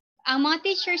 Halimbawa, ang mga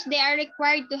teachers, they are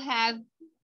required to have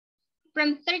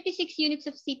from 36 units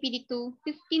of CPD to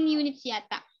 15 units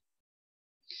yata.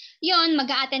 Yun,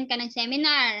 mag-a-attend ka ng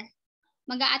seminar,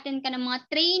 mag-a-attend ka ng mga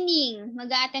training,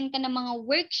 mag-a-attend ka ng mga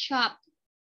workshop.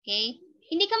 Okay?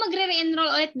 Hindi ka magre-re-enroll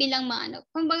ulit bilang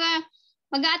kumbaga,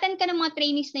 mag-a-attend ka ng mga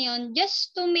trainings na yun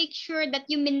just to make sure that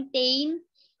you maintain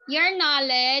your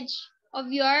knowledge of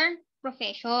your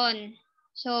profession.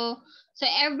 So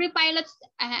every pilot,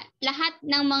 lahat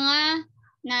ng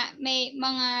may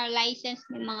mga license,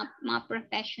 may mga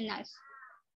professionals.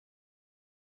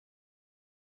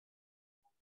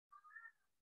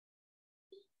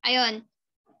 Ayun,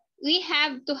 we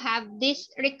have to have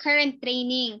this recurrent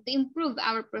training to improve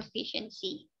our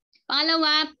proficiency.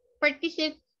 Pangalawa,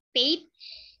 participate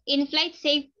in flight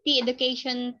safety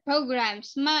education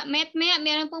programs.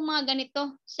 Meron pong mga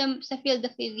ganito sa field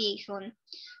of aviation.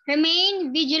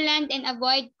 Remain vigilant and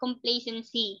avoid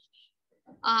complacency.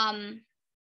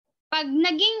 Pag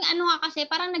naging kasi,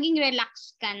 parang naging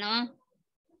relax ka, no?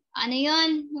 Ano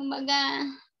yun? Kumbaga,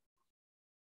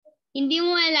 hindi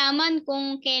mo malaman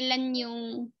kung kailan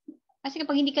kasi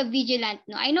kapag hindi ka vigilant,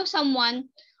 no? I know someone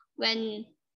when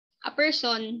a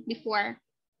person before,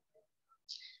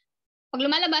 pag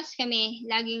lumalabas kami,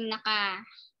 laging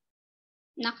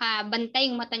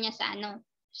nakabantay yung mata niya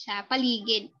sa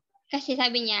paligid. Kasi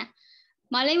sabi niya,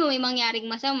 malay mo may mangyaring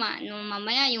masama, no,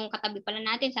 mamaya yung katabi pala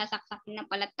natin, sasaksakin na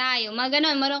pala tayo. Mga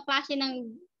ganon, marong klase ng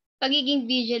pagiging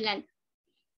vigilant.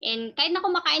 And kahit na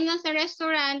kumakain lang sa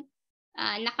restaurant,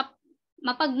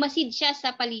 mapagmasid siya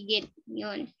sa paligid.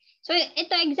 Yun. So,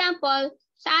 ito example,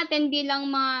 sa atin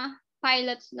bilang mga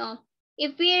pilots, no,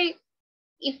 if we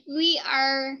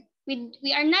are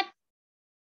not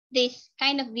this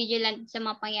kind of vigilant sa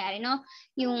mga pangyayari, no,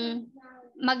 yung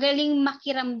magaling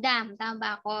makiramdam, tama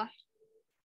ba ako?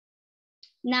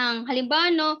 Halimbawa,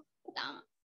 no,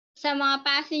 sa mga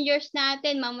passengers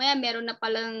natin, mamaya meron na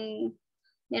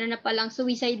palang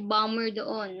suicide bomber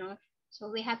doon, no? So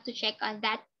we have to check on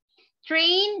that.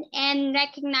 Train and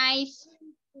recognize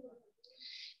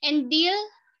and deal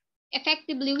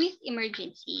effectively with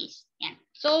emergencies. Yan.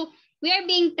 So we are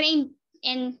being trained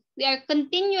and we are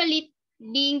continually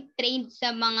being trained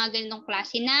sa mga ganitong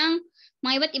klase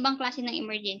mga iba't ibang klase ng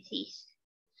emergencies.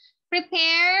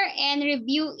 Prepare and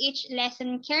review each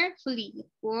lesson carefully, of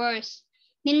course.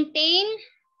 Maintain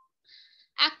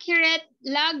accurate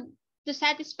log to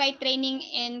satisfy training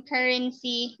and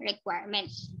currency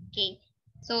requirements. Okay.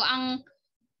 So, ang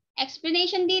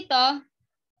explanation dito,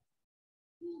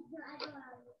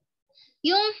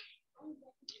 yung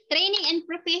training and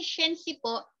proficiency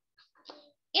po,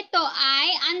 ito ay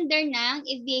under ng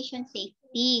aviation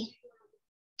safety.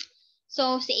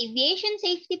 So, sa aviation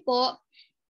safety po,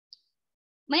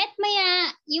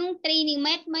 mayat-maya yung training,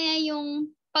 mayat-maya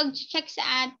yung pag-check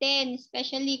sa atin,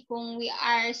 especially kung we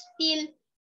are still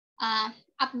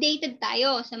updated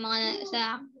tayo sa mga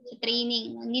sa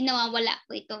training. Hindi nawawala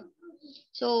po ito.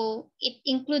 So, it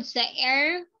includes the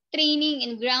air training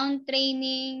and ground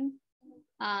training.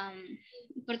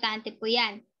 Importante po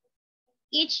yan.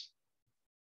 Each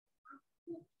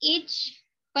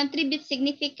contributes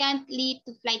significantly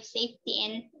to flight safety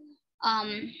and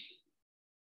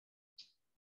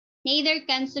neither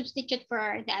can substitute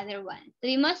for the other one. To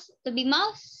be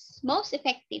most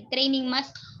effective, training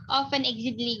must often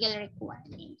exceed legal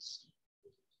requirements.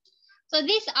 So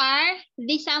these are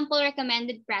the sample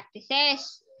recommended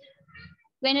practices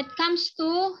when it comes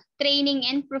to training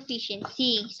and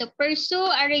proficiency. So pursue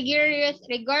a rigorous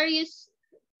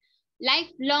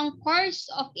lifelong course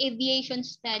of aviation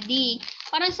study.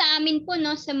 Parang sa amin po,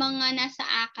 no, sa mga nasa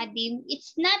academe,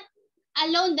 it's not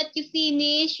alone that you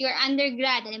finish your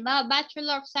undergrad, halimbawa,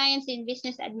 Bachelor of Science in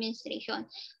Business Administration.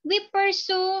 We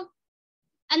pursue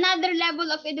another level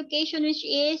of education, which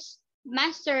is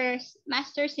Masters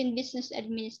in Business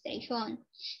Administration.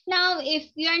 Now, if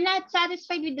you are not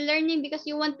satisfied with the learning because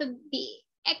you want to be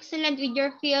excellent with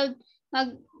your field,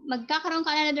 magkakaroon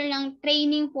ka na ng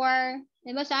training for,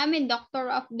 diba sa amin, Doctor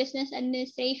of Business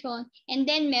Administration. And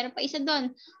then, meron pa isa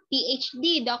doon,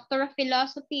 PhD, Doctor of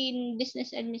Philosophy in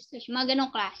Business Administration. Mga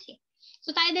ganong klase. So,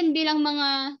 tayo din bilang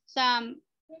sa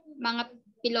mga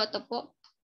piloto po,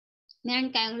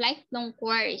 meron kayong lifelong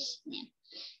course. Yan.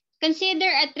 Consider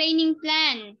a training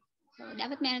plan. So,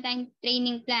 dapat meron tayong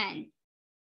training plan.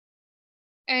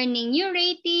 Earning new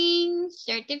ratings,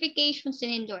 certifications,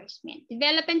 and endorsement.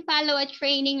 Develop and follow a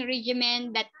training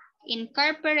regimen that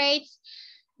incorporates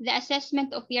the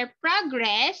assessment of your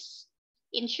progress,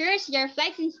 ensures your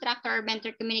flight instructor or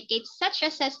mentor communicates such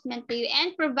assessment to you,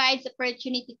 and provides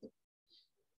opportunity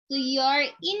to your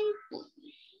input.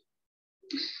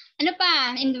 Ano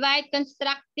pa? Invite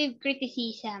constructive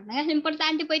criticism.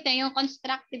 Importante po ito, yung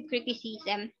constructive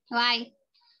criticism. Why?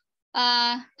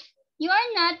 You are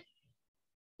not,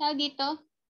 dito,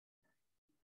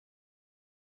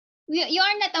 you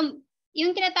are not,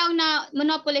 yung tinatawag na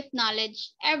monopoly of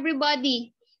knowledge.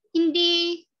 Everybody,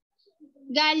 hindi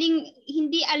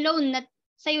alone na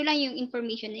sa'yo lang yung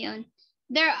information na yun.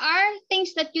 There are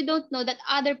things that you don't know that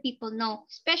other people know,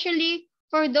 especially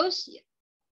for those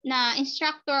na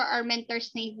instructor or mentors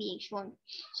na aviation.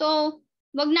 So,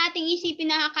 wag nating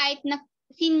isipin na kahit na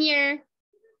senior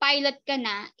pilot ka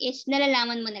na is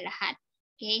nalalaman mo na lahat.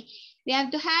 Okay? We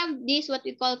have to have this what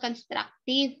we call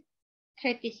constructive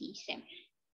criticism.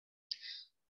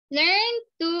 Learn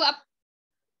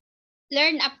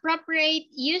appropriate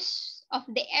use of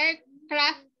the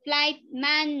aircraft flight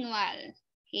manual.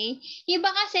 Okay? Yung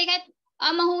iba kasi kahit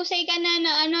mahusay ka na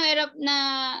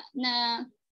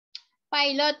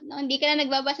pilot, no? Hindi ka na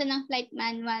nagbabasa ng flight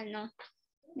manual, no?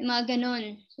 Yung mga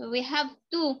ganun. So, we have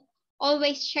to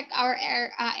always check our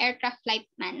aircraft flight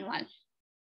manual.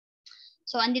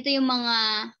 So, andito yung mga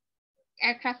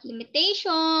aircraft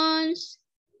limitations,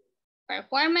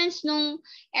 performance nung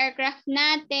aircraft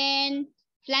natin,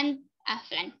 plan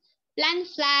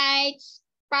flights,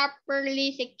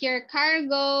 properly secure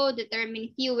cargo,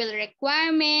 determine fuel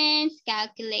requirements,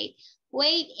 calculate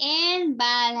weight and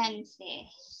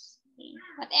balances.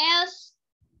 What else?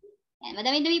 Yan,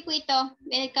 madami-dami po ito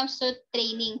when it comes to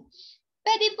training.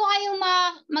 Pwede po kayong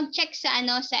mag-check sa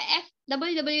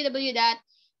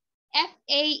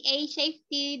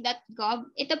www.faasafety.gov.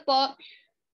 Ito po,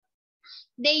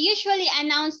 they usually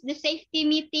announce the safety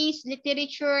meetings,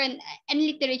 literature and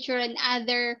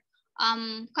other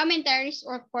commentaries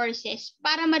or courses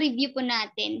para ma-review po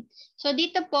natin. So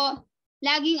dito po,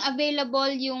 laging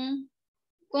available yung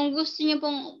kung gusto niyo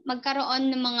pong magkaroon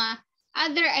ng mga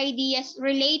other ideas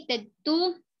related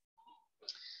to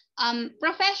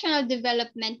professional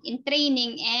development in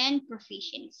training and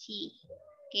proficiency.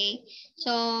 Okay?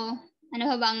 So, ano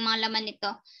ba ang mga laman nito?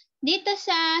 Dito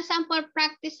sa sample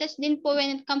practices din po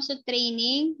when it comes to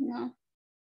training, no?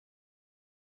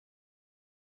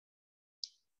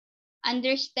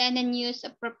 Understand and use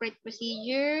appropriate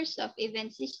procedures of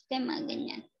event system, mga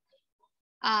ganyan.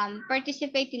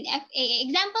 Participate in FAA.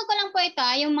 Example ko lang po ito,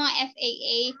 yung mga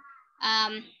FAA,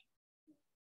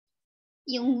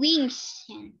 yung wings.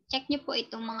 Yan. Check nyo po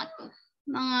itong mga to.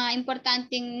 Mga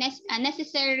importanteng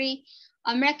necessary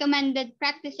recommended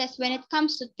practices when it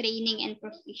comes to training and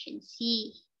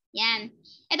proficiency. Yan.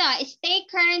 Ito, stay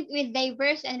current with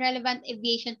diverse and relevant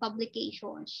aviation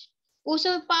publications.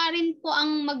 Uso pa rin po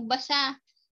ang magbasa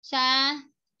sa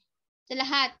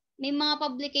lahat. May mga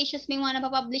publications, may mga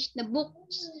napapublish na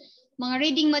books, mga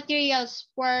reading materials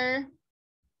for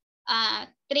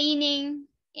training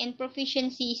and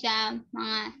proficiency sa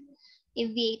mga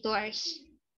aviators.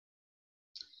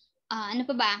 Ano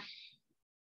pa ba?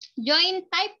 Join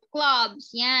type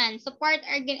clubs, yan. Support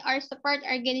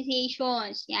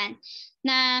organizations, yan.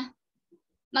 Na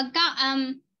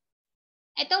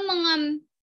itong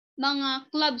mga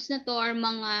clubs na to or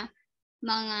mga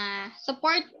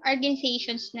support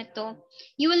organizations na to,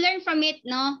 you will learn from it,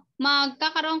 no?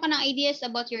 Magkakaroon ka ng ideas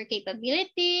about your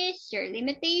capabilities, your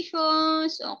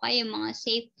limitations, o kaya mga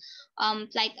safe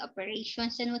flight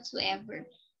operations and whatsoever.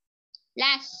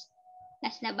 Last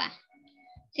na ba?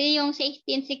 So, yung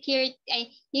safety and security,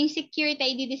 yung security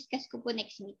ay di-discuss ko po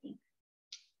next meeting.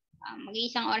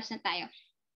 Mag-iisang oras na tayo.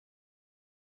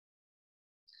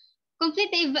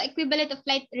 Complete the equivalent of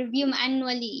flight review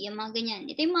annually, yung mga ganyan.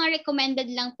 Ito yung mga recommended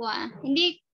lang po.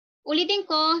 Hindi, ulitin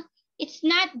ko, it's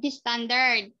not the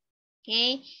standard.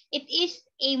 Okay? It is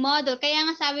a model.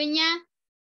 Kaya nga sabi niya,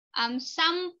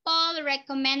 sample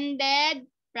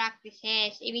recommended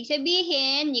practices. Ibig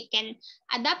sabihin, you can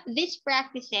adapt these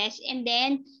practices and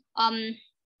then,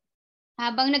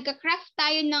 habang nagka-craft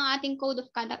tayo ng ating code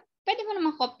of conduct, pwede mo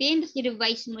naman copyin, tapos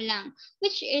i-revise mo lang.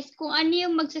 Which is, kung ano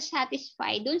yung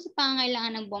magsasatisfy dun sa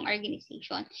pangangailangan ng buong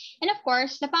organization. And of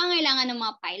course, sa pangangailangan ng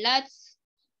mga pilots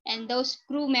and those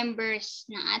crew members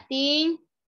ng ating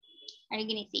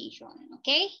organization.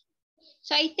 Okay?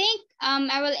 So, I think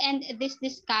I will end this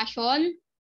discussion.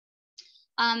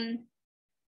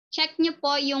 Check nyo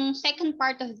po yung second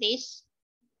part of this.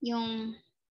 Yung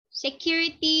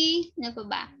security, ano pa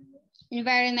ba?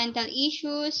 Environmental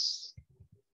issues,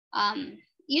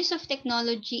 use of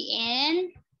technology,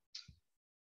 and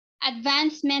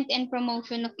advancement and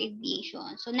promotion of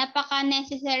aviation. So,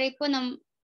 napaka-necessary po ng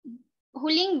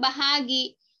huling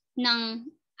bahagi ng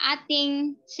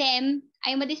ating SEM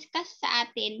ay madiscuss sa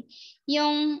atin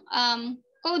yung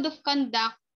code of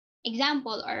conduct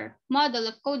example or model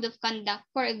of code of conduct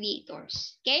for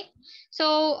aviators. Okay?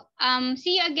 So,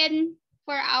 see you again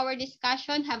for our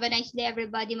discussion. Have a nice day,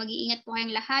 everybody. Mag-iingat po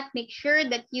kayong lahat. Make sure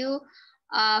that you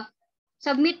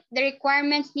submit the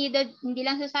requirements needed, hindi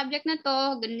lang sa subject na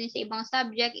to, ganun din sa ibang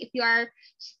subject. If you are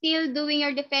still doing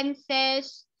your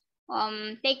defenses,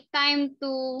 take time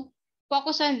to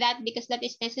focus on that because that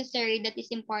is necessary, that is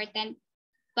important.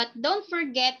 But don't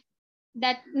forget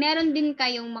that meron din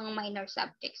kayong mga minor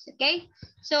subjects, okay?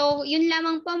 So, yun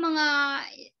lamang po mga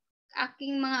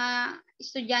aking mga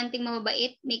estudyanteng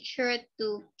mababait. Make sure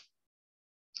to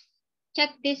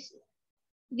check this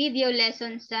video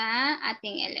lesson sa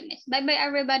ating LMS. Bye-bye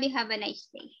everybody. Have a nice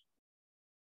day.